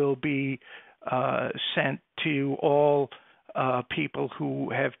presentation will be sent to all people who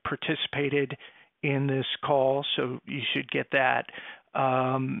have participated in this call, so you should get that.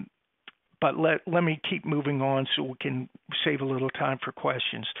 But let me keep moving on so we can save a little time for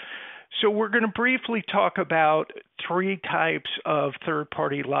questions. So we're going to briefly talk about three types of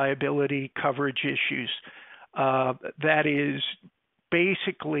third-party liability coverage issues. That is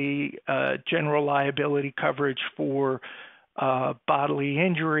basically general liability coverage for bodily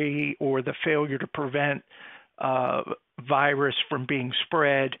injury or the failure to prevent virus from being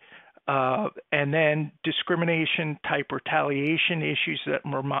spread, and then discrimination type retaliation issues that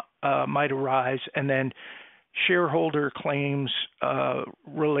might arise, and then shareholder claims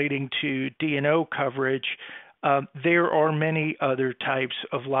relating to D&O coverage. There are many other types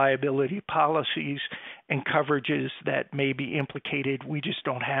of liability policies and coverages that may be implicated. We just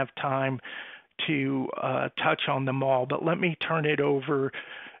don't have time to touch on them all. But let me turn it over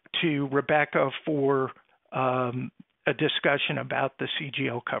to Rebecca for a discussion about the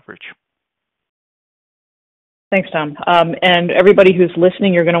CGL coverage. Thanks, Tom. And everybody who's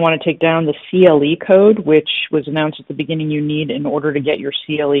listening, you're going to want to take down the CLE code, which was announced at the beginning you need in order to get your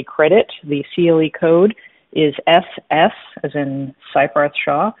CLE credit. The CLE code is SS, as in Seyfarth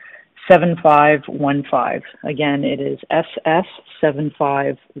Shaw, 7515. Again, it is SS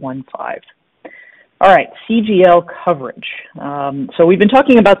 7515. All right, CGL coverage. So we've been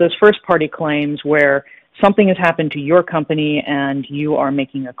talking about those first-party claims where something has happened to your company and you are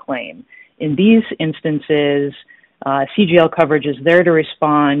making a claim. In these instances, CGL coverage is there to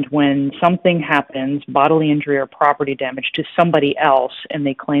respond when something happens, bodily injury or property damage, to somebody else, and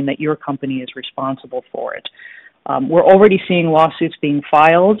they claim that your company is responsible for it. We're already seeing lawsuits being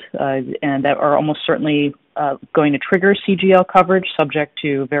filed and that are almost certainly going to trigger CGL coverage subject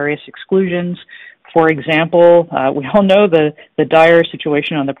to various exclusions. For example, we all know the dire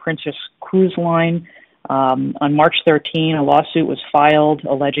situation on the Princess Cruise Line. On March 13, a lawsuit was filed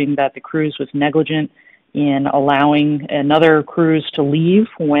alleging that the cruise was negligent in allowing another cruise to leave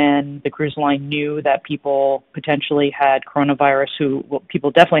when the cruise line knew that people potentially had coronavirus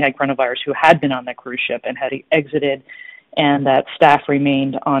people definitely had coronavirus who had been on that cruise ship and had exited, and that staff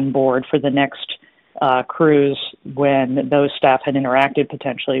remained on board for the next cruise when those staff had interacted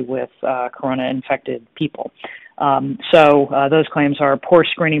potentially with corona-infected people. So those claims are poor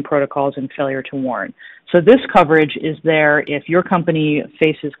screening protocols and failure to warn. So this coverage is there if your company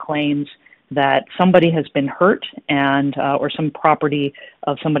faces claims that somebody has been hurt and or some property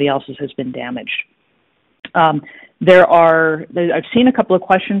of somebody else's has been damaged. I've seen a couple of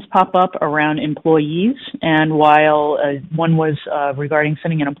questions pop up around employees, and while one was regarding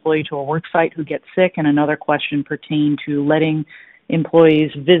sending an employee to a work site who gets sick, and another question pertained to letting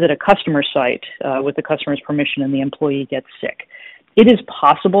employees visit a customer site with the customer's permission and the employee gets sick. It is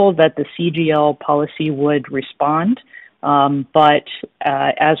possible that the CGL policy would respond, but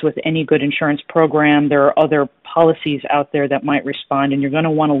as with any good insurance program, there are other policies out there that might respond, and you're going to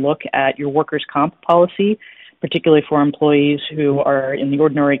want to look at your workers' comp policy, particularly for employees who are in the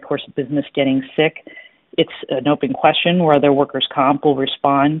ordinary course of business getting sick. It's an open question whether workers' comp will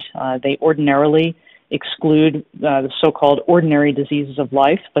respond. They ordinarily exclude the so-called ordinary diseases of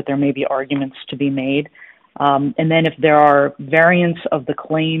life, but there may be arguments to be made. And then if there are variants of the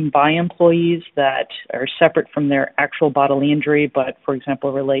claim by employees that are separate from their actual bodily injury, but, for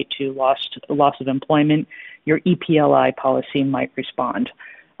example, relate to loss of employment, your EPLI policy might respond.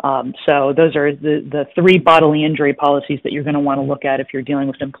 So those are the three bodily injury policies that you're going to want to look at if you're dealing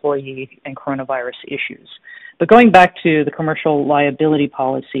with employee and coronavirus issues. But going back to the commercial liability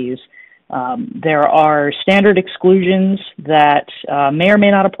policies, there are standard exclusions that may or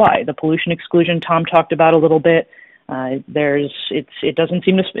may not apply. The pollution exclusion Tom talked about a little bit. It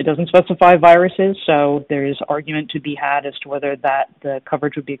doesn't specify viruses, so there's argument to be had as to whether the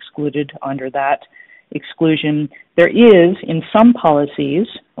coverage would be excluded under that exclusion. There is, in some policies,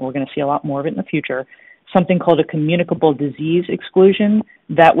 and we're going to see a lot more of it in the future, something called a communicable disease exclusion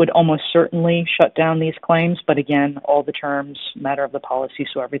that would almost certainly shut down these claims. But again, all the terms matter of the policy,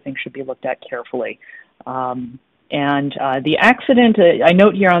 so everything should be looked at carefully. The accident, I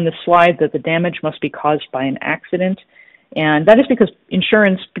note here on this slide that the damage must be caused by an accident. And that is because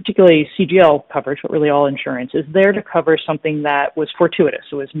insurance, particularly CGL coverage, but really all insurance, is there to cover something that was fortuitous.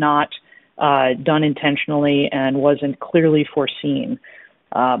 It was not done intentionally and wasn't clearly foreseen.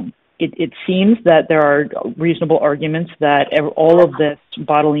 It seems that there are reasonable arguments that all of this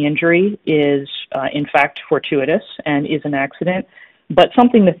bodily injury is, in fact, fortuitous and is an accident, but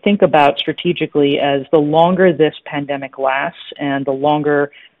something to think about strategically as the longer this pandemic lasts and the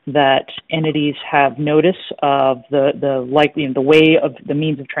longer that entities have notice of the way of the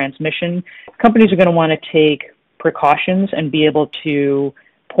means of transmission, companies are going to want to take precautions and be able to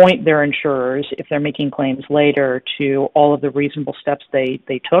point their insurers, if they're making claims later, to all of the reasonable steps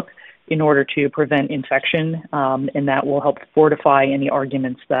they took in order to prevent infection, and that will help fortify any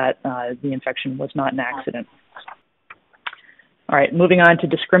arguments that the infection was not an accident. All right, moving on to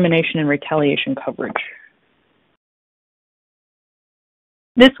discrimination and retaliation coverage.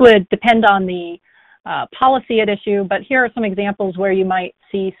 This would depend on the policy at issue, but here are some examples where you might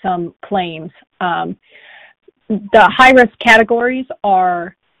see some claims. The high-risk categories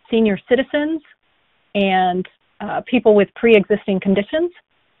are senior citizens and people with pre-existing conditions.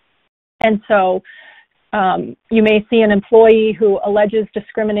 And so you may see an employee who alleges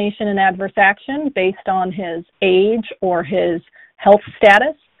discrimination and adverse action based on his age or his health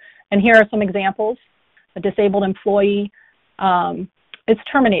status. And here are some examples. A disabled employee is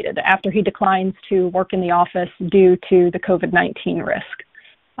terminated after he declines to work in the office due to the COVID-19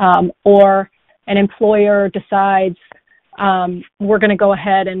 risk. Or an employer decides we're going to go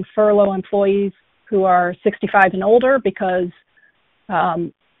ahead and furlough employees who are 65 and older because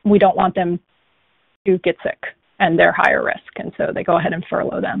we don't want them to get sick and they're higher risk, and so they go ahead and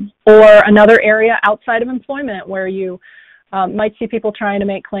furlough them. Or another area outside of employment where you might see people trying to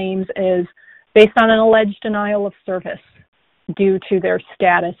make claims is based on an alleged denial of service due to their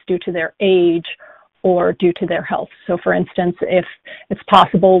status, due to their age, or due to their health. So for instance, if it's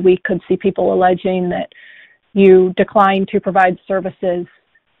possible, we could see people alleging that you decline to provide services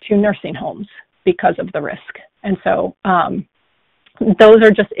to nursing homes because of the risk. And so those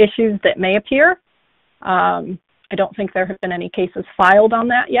are just issues that may appear. I don't think there have been any cases filed on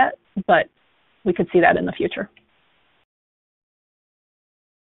that yet, but we could see that in the future.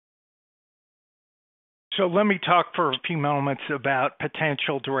 So let me talk for a few moments about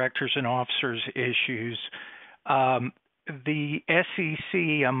potential directors and officers issues. The SEC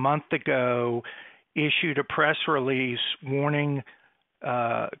a month ago issued a press release warning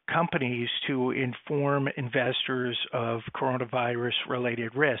companies to inform investors of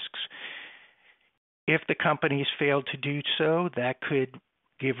coronavirus-related risks. If the companies failed to do so, that could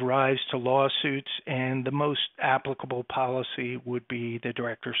give rise to lawsuits, and the most applicable policy would be the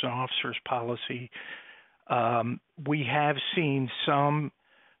directors and officers policy. We have seen some,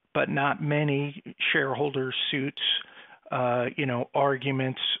 but not many, shareholder suits.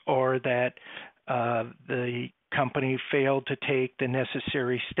 Arguments are that the company failed to take the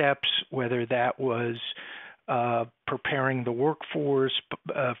necessary steps, whether that was preparing the workforce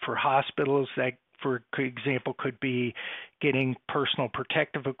for hospitals, that, for example, could be getting personal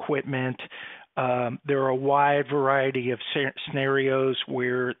protective equipment. There are a wide variety of scenarios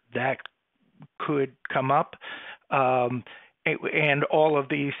where that could come up. And all of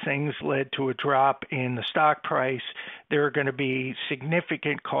these things led to a drop in the stock price. There are going to be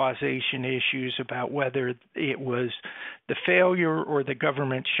significant causation issues about whether it was the failure or the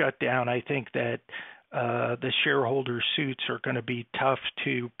government shutdown. I think that the shareholder suits are going to be tough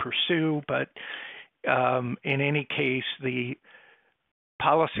to pursue, but in any case, the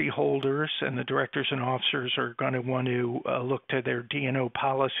policyholders and the directors and officers are going to want to look to their D&O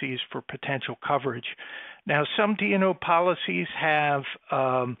policies for potential coverage. Now, some D&O policies have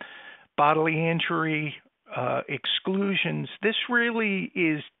bodily injury exclusions. This really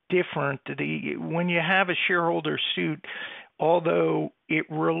is different. When you have a shareholder suit, although it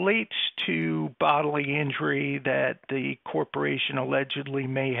relates to bodily injury that the corporation allegedly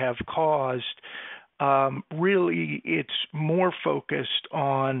may have caused, really it's more focused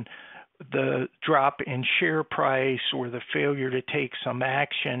on the drop in share price or the failure to take some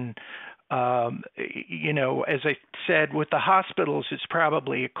action. As I said, with the hospitals, it's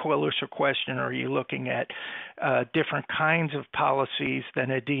probably a closer question. Are you looking at different kinds of policies than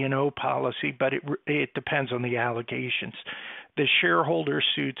a D&O policy? But it depends on the allegations. The shareholder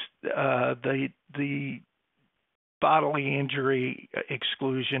suits, the bodily injury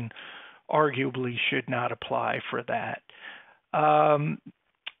exclusion arguably should not apply for that.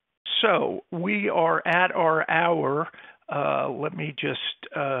 So we are at our hour. Let me just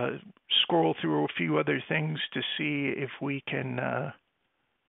scroll through a few other things to see if we can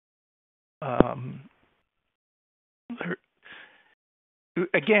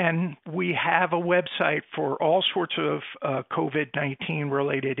again, we have a website for all sorts of COVID-19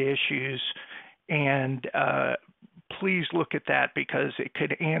 related issues, and please look at that because it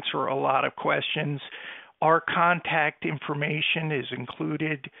could answer a lot of questions. Our contact information is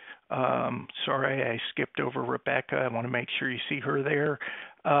included. Sorry, I skipped over Rebecca. I want to make sure you see her there.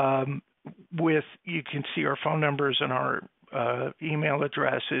 You can see our phone numbers and our email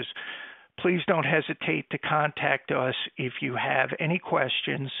addresses. Please don't hesitate to contact us if you have any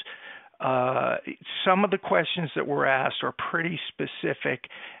questions. Some of the questions that were asked are pretty specific,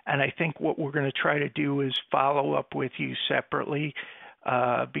 and I think what we're going to try to do is follow up with you separately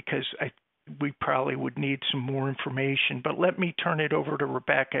because we probably would need some more information. But let me turn it over to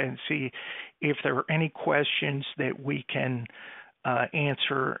Rebecca and see if there are any questions that we can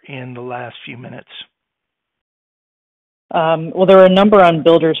answer in the last few minutes. Well, there are a number on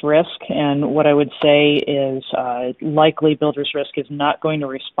builder's risk, and what I would say is likely builder's risk is not going to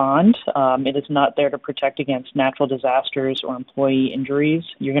respond. It is not there to protect against natural disasters or employee injuries.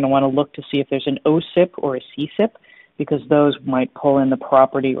 You're going to want to look to see if there's an OSIP or a CSIP, because those might pull in the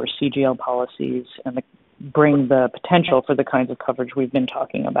property or CGL policies and bring the potential for the kinds of coverage we've been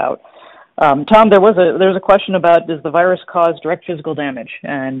talking about. Tom, there was a question about, does the virus cause direct physical damage?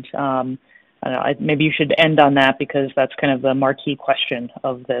 And I don't know, maybe you should end on that because that's kind of the marquee question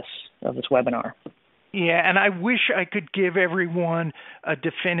of this webinar. Yeah, and I wish I could give everyone a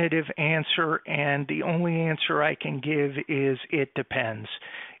definitive answer, and the only answer I can give is it depends.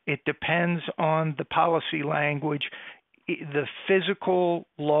 It depends on the policy language. The physical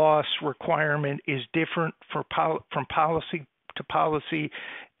loss requirement is different from policy to policy,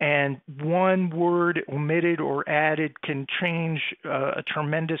 and one word omitted or added can change a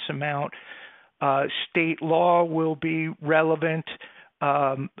tremendous amount. State law will be relevant.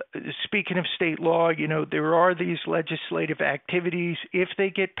 Speaking of state law, there are these legislative activities. If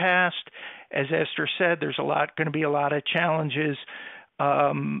they get passed, as Esther said, there's going to be a lot of challenges.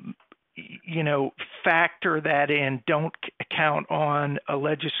 Factor that in. Don't count on a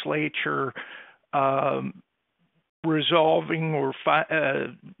legislature resolving or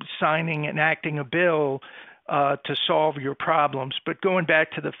signing, enacting a bill to solve your problems. But going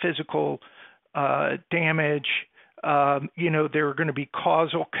back to the physical damage, there are going to be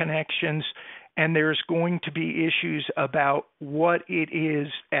causal connections, and there's going to be issues about what it is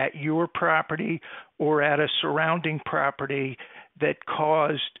at your property or at a surrounding property that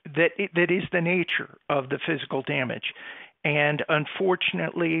is the nature of the physical damage. And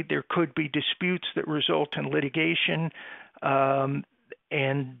unfortunately, there could be disputes that result in litigation, and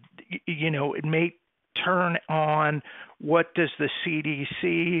it may turn on what does the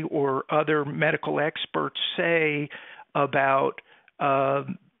CDC or other medical experts say about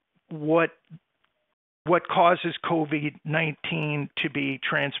what causes COVID-19 to be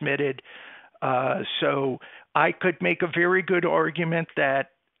transmitted. So I could make a very good argument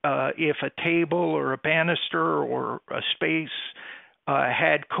that if a table or a banister or a space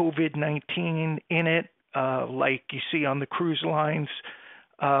had COVID-19 in it, like you see on the cruise lines,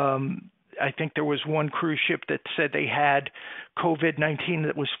 I think there was one cruise ship that said they had COVID-19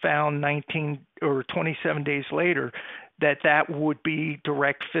 that was found 19 or 27 days later, that would be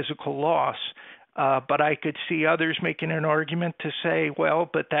direct physical loss. But I could see others making an argument to say, well,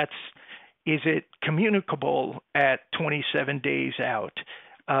 but is it communicable at 27 days out?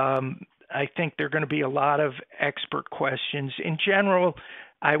 I think there are going to be a lot of expert questions. In general,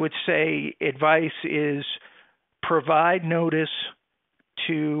 I would say advice is provide notice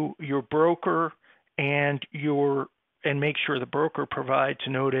to your broker and make sure the broker provides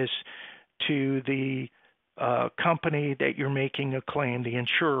notice to the company that you're making a claim, the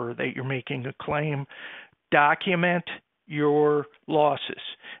insurer that you're making a claim. Document your losses.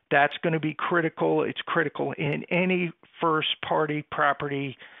 That's going to be critical. It's critical in any first-party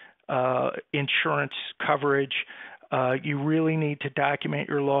property insurance coverage. You really need to document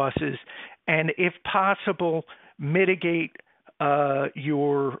your losses, and if possible, mitigate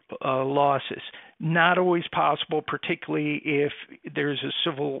your losses. Not always possible, particularly if there's a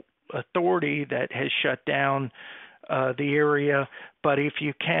civil authority that has shut down the area, but if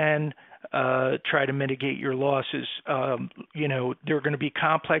you can, try to mitigate your losses. You know, there are going to be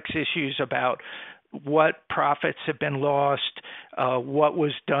complex issues about what profits have been lost, what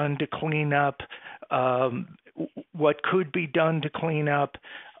was done to clean up, what could be done to clean up.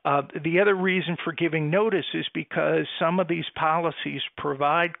 The other reason for giving notice is because some of these policies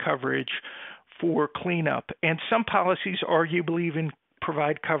provide coverage for cleanup, and some policies arguably even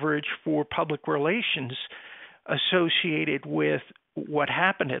provide coverage for public relations associated with what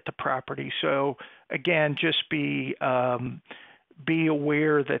happened at the property. So again, just be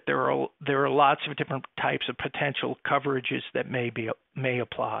aware that there are lots of different types of potential coverages that may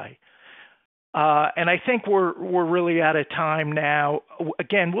apply. And I think we're really out of time now.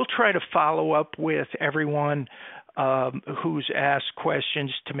 Again, we'll try to follow up with everyone who's asked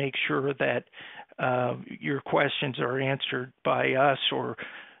questions to make sure that your questions are answered by us or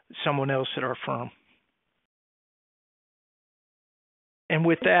someone else at our firm. And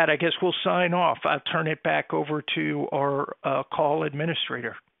with that, I guess we'll sign off. I'll turn it back over to our call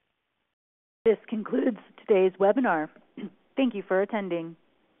administrator. This concludes today's webinar. Thank you for attending.